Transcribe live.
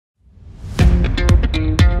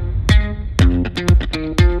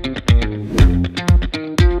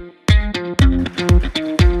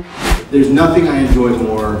There's nothing I enjoy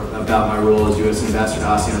more about my role as U.S. Ambassador to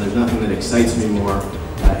ASEAN. There's nothing that excites me more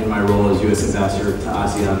in my role as U.S. Ambassador to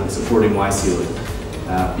ASEAN than supporting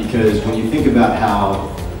YSEALI. Because when you think about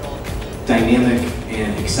how dynamic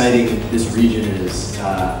and exciting this region is,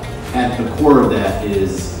 at the core of that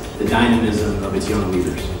is the dynamism of its young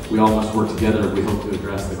leaders. We all must work together if we hope to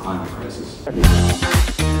address the climate crisis.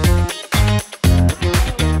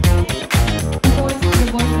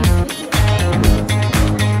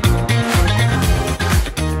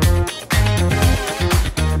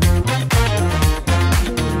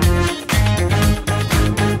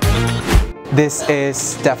 This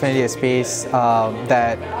is definitely a space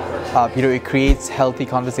that it creates healthy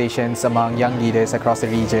conversations among young leaders across the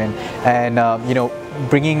region, and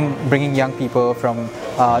bringing young people from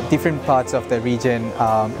different parts of the region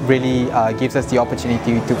really gives us the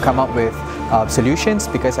opportunity to come up with solutions,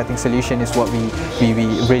 because I think solution is what we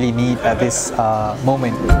really need at this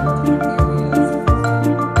moment.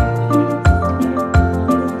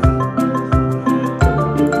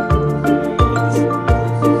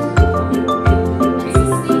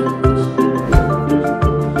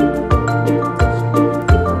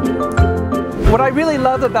 What I really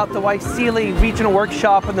love about the YSEALI Regional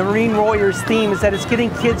Workshop and the Marine Warriors theme is that it's getting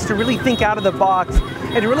kids to really think out of the box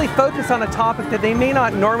and to really focus on a topic that they may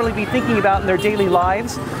not normally be thinking about in their daily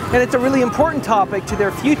lives. And it's a really important topic to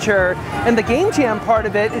their future. And the Game Jam part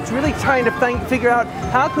of it, it's really trying to figure out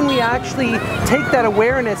how can we actually take that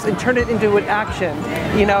awareness and turn it into an action.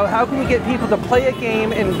 How can we get people to play a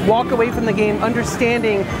game and walk away from the game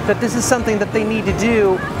understanding that this is something that they need to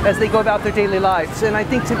do as they go about their daily lives. And I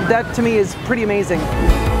think that to me is pretty amazing.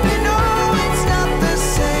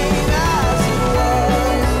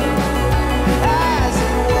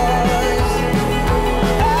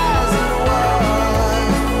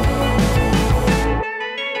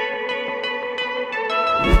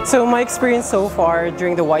 So my experience so far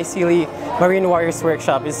during the YSEALI Marine Warriors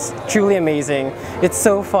Workshop is truly amazing. It's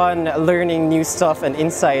so fun learning new stuff and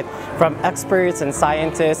insight from experts and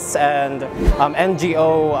scientists and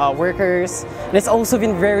NGO workers. And it's also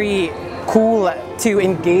been very cool to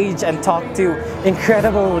engage and talk to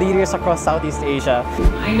incredible leaders across Southeast Asia.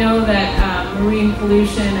 I know that marine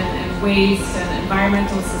pollution and waste and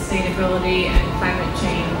environmental sustainability and climate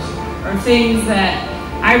change are things that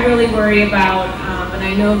I really worry about, and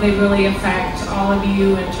I know they really affect all of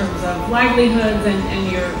you in terms of livelihoods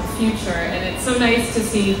and your future. And it's so nice to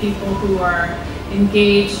see people who are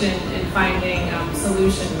engaged in finding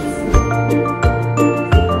solutions.